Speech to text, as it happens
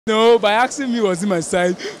No, by asking me what's in my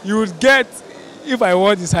size, you would get if I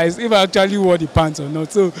wore the size, if I actually wore the pants or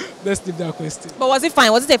not. So let's leave that question. But was it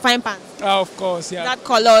fine? Was it a fine pants? Of course, yeah. That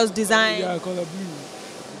colors, design? Yeah, color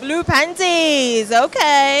blue. Blue panties,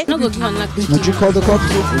 okay. Would you call the cops?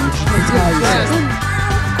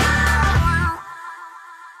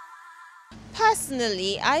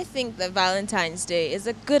 Personally, I think that Valentine's Day is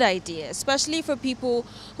a good idea, especially for people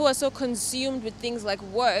who are so consumed with things like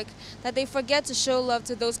work that they forget to show love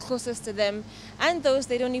to those closest to them and those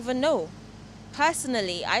they don't even know.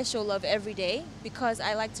 Personally, I show love every day because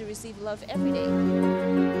I like to receive love every day.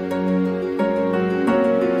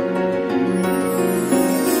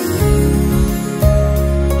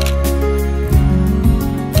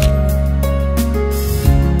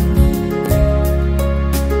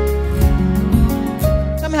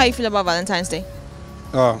 How you feel about Valentine's Day?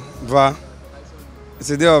 Oh, it's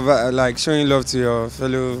a day of like showing love to your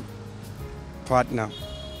fellow partner,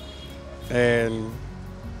 and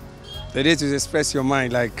the day to express your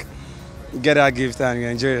mind, like get that gift and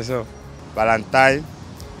enjoy yourself. Valentine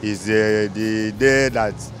is the day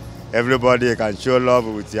that everybody can show love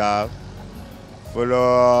with your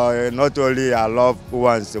fellow, not only your loved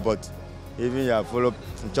ones, but even your fellow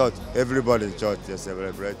in church. Everybody in church they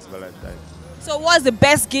celebrate Valentine. So what's the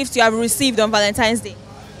best gift you have received on Valentine's Day?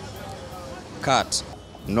 Card.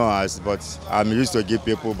 No, but I'm used to give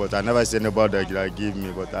people, but I never see anybody that give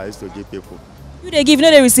me, but I used to give people. You they give,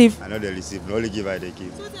 no they receive? I know they receive, no only give I they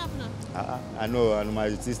give. So what's happening now? I know, and my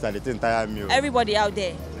sister, they didn't tire me. Everybody out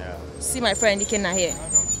there, yeah. See my friend Ikenna here.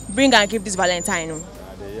 Bring and give this Valentine. A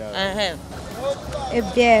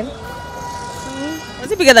bear.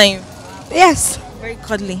 Was it bigger than you? Yes. Very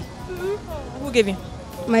cuddly. Who gave you?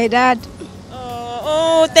 My dad.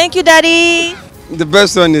 Oh, thank you, Daddy. The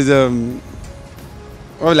best one is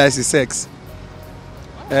all I see, sex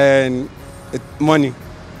and money.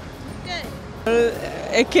 Okay.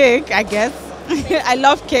 A cake, I guess. I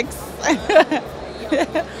love cakes.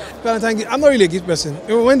 Valentine, I'm not really a gift person.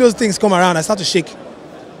 When those things come around, I start to shake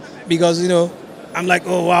because I'm like,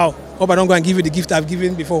 oh wow, hope I don't go and give you the gift I've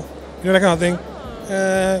given before. You know that kind of thing.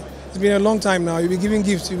 It's been a long time now. You've been giving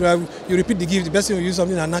gifts. You repeat the gift. The best thing will use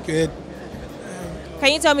something and knock your head.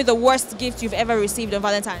 Can you tell me the worst gift you've ever received on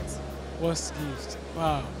Valentine's? Worst gift?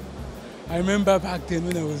 Wow. I remember back then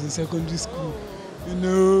when I was in secondary school.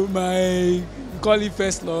 My call it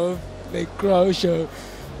first love, like crush. Well,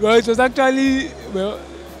 it was actually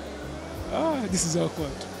this is awkward.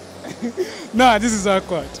 No, this is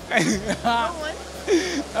awkward.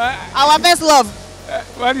 Our best love.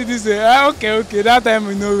 What did you say? Okay. That time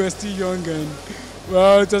we were still young and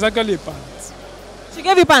it was actually a pants. She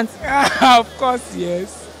gave you pants? Of course,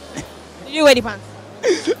 yes. Did you wear the pants?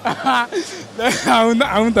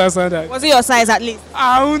 I won't answer that. Was it your size at least?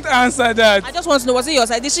 I won't answer that. I just want to know, was it your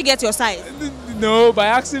size? Did she get your size? No, by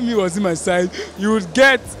asking me what's in my size, you would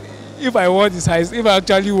get if I wore the size, if I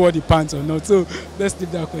actually wore the pants or not. So let's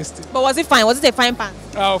leave that question. But was it fine? Was it a fine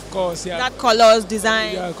pants? Of course, yeah. That colors,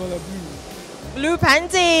 design? Yeah, color blue. Blue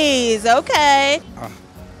panties, okay.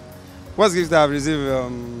 What's gift I've received?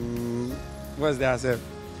 What's that?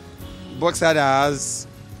 Boxer that has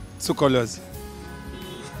 2 colors.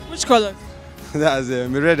 Which color? That's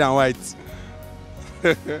red and white.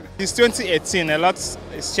 It's 2018, a lot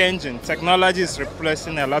is changing. Technology is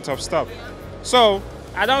replacing a lot of stuff. So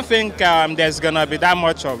I don't think there's going to be that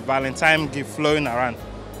much of Valentine gift flowing around.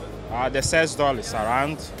 The sex doll is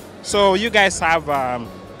around. So you guys have a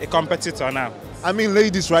competitor now. I mean,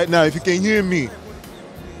 ladies, right now, if you can hear me,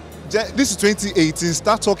 this is 2018.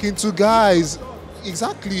 Start talking to guys.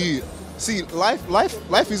 Exactly. See,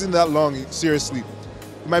 life isn't that long. Seriously,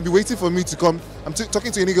 you might be waiting for me to come. I'm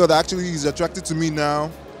talking to any girl that actually is attracted to me now,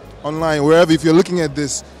 online, wherever. If you're looking at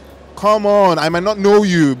this, come on. I might not know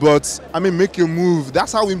you, but I mean, make your move.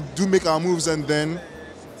 That's how we do make our moves, and then.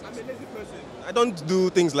 I'm a lazy person. I don't do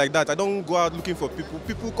things like that. I don't go out looking for people.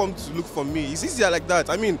 People come to look for me. It's easier like that.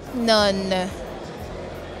 I mean, none.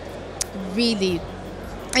 Really.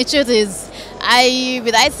 The truth is,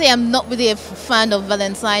 I'd say I'm not really a fan of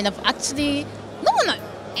Valentine. I've actually, no one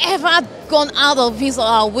ever gone out of his or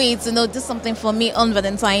her way to do something for me on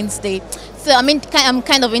Valentine's Day. So I mean, I'm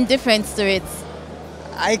kind of indifferent to it.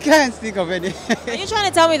 I can't think of any. Are you trying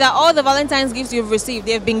to tell me that all the Valentine's gifts you've received,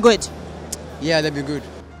 they've been good? Yeah, they've been good.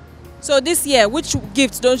 So this year, which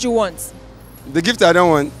gift don't you want? The gift I don't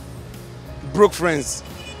want, broke friends.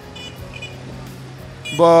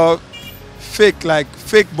 But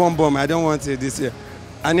fake bomb, I don't want it this year.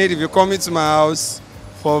 I need, if you're coming to my house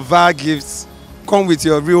for VAR gifts, come with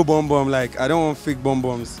your real bomb. Like, I don't want fake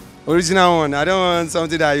bombs. Original one. I don't want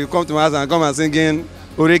something that you come to my house and come and singing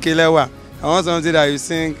Orekelewa. I want something that you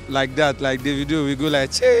sing like that, like Davido. We go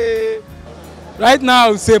like, che. Right now, I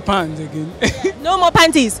would say pants again. No more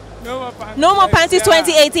panties. No more panties. No more panties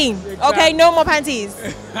 2018. Exactly. Okay, no more panties.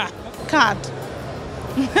 Card.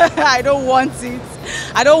 I don't want it.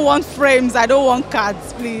 I don't want frames. I don't want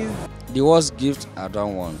cards, please. The worst gift I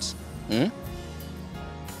don't want.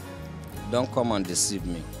 Don't come and deceive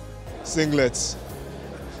me. Singlets.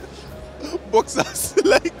 Boxers.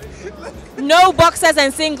 like No boxers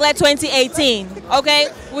and singlet 2018. Okay,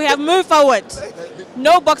 we have moved forward.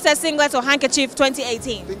 No boxers, singlets, or handkerchief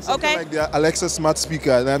 2018. Okay. Like the Alexa smart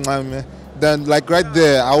speaker. Then like right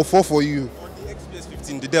there, I'll fall for you. the XPS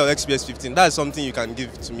 15, the Dell XPS 15. That's something you can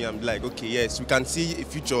give to me. I'm like, okay, yes, we can see a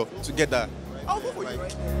future together. I'll go for you.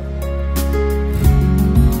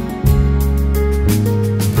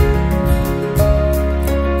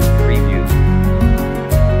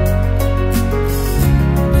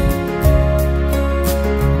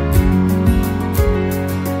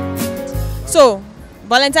 So,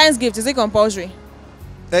 Valentine's gift, is it compulsory?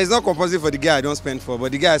 It's not compulsory for the guy I don't spend for,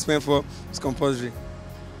 but the guy I spend for is compulsory.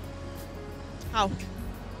 How?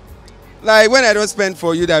 Like when I don't spend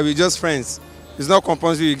for you, that we're just friends. It's not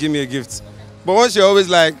compulsory you give me a gift. But once you're always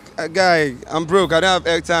like, guy, I'm broke, I don't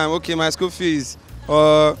have airtime, okay, my school fees.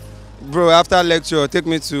 Or, bro, after lecture, take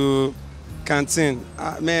me to canteen.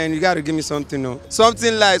 Man, you gotta give me something, no?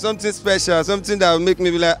 Something like, something special, something that will make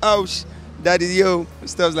me be like, ouch, daddy, yo,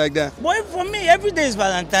 stuff like that. Boy, for me, every day is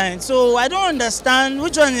Valentine, so I don't understand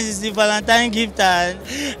which one is the Valentine gift. And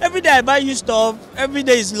every day I buy you stuff, every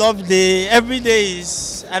day is love day, every day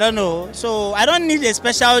is, I don't know. So I don't need a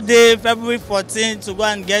special day, February 14th, to go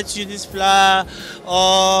and get you this flower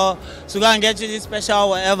or to go and get you this special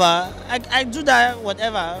whatever. I do that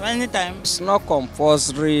whatever, anytime. It's not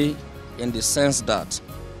compulsory in the sense that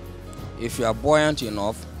if you are buoyant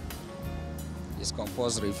enough, it's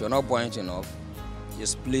compulsory. If you're not buoyant enough,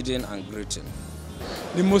 it's pleading and greeting.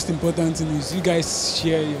 The most important thing is you guys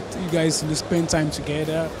share, you guys spend time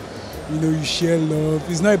together. You share love.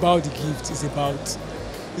 It's not about the gift. It's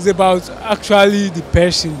about actually the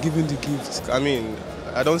person giving the gift. I mean,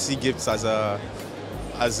 I don't see gifts as a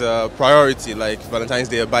priority. Like Valentine's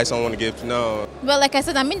Day, I buy someone a gift. No. Well, like I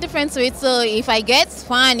said, I'm indifferent to it. So if I get,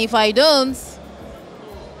 fine. If I don't,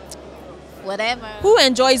 whatever. Who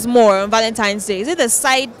enjoys more on Valentine's Day? Is it the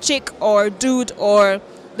side chick or dude or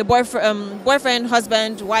the boyfriend,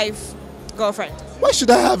 husband, wife, girlfriend? Why should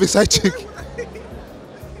I have a side chick?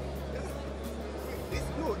 This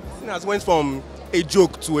thing has went from a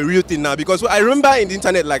joke to a real thing now, because I remember in the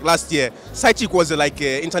internet like last year, side chick was like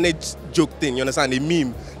an internet joke thing, you understand, a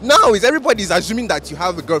meme. Now everybody's assuming that you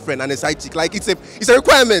have a girlfriend and a side chick, like it's a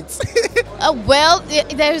requirement. Well,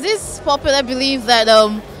 there's this popular belief that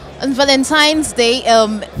on Valentine's Day,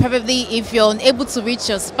 probably if you're unable to reach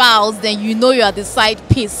your spouse, then you know you are the side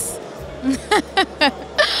piece. Now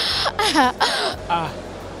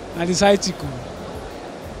the side chick.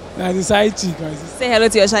 Now the side chick. Say hello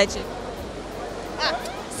to your side chick.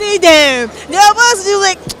 See them. They're supposed to do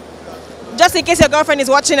like, just in case your girlfriend is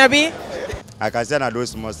watching, Abi. I can say that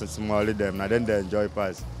those small them, and then they enjoy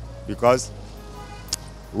pass. Because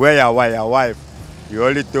where your wife, you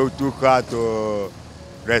only took her to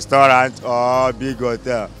restaurant or big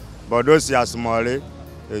hotel. But those who are small, you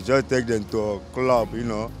just take them to a club,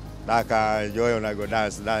 that can enjoy when I go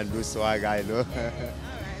dance, do swag, Then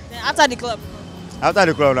after the club? After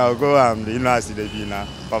the club, I'll go and see the dinner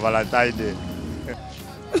for Valentine's Day.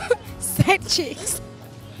 Side chicks.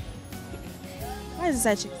 Why is it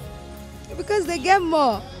side chicks? Because they get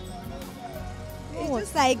more. It's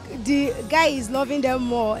just like the guy is loving them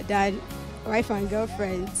more than wife and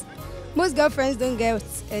girlfriends. Most girlfriends don't get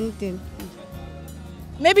anything.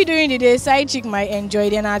 Maybe during the day, side chick might enjoy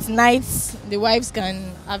it, and at night, the wives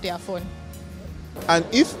can have their fun. And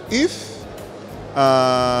if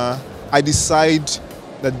I decide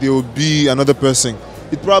that there will be another person,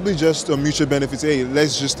 it's probably just a mutual benefit. Hey,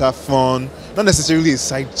 let's just have fun. Not necessarily a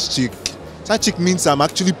side chick. Side chick means I'm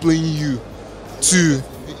actually playing you too.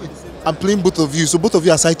 I'm playing both of you. So both of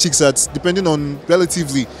you are side chicks. That's depending on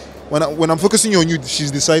relatively. When I'm focusing on you,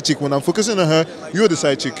 she's the side chick. When I'm focusing on her, you're the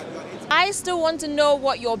side chick. I still want to know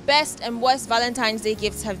what your best and worst Valentine's Day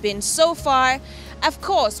gifts have been so far. Of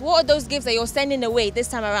course, what are those gifts that you're sending away this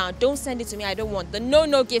time around? Don't send it to me. I don't want the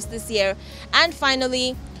no gifts this year. And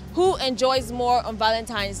finally, who enjoys more on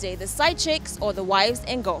Valentine's Day, the side chicks or the wives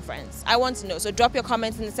and girlfriends? I want to know, so drop your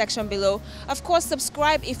comments in the section below. Of course,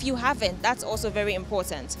 subscribe if you haven't. That's also very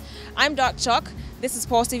important. I'm Dark Chuck. This is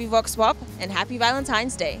Pulse.TV Vox Pop, and happy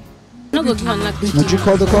Valentine's Day. Would you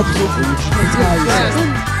call the cops?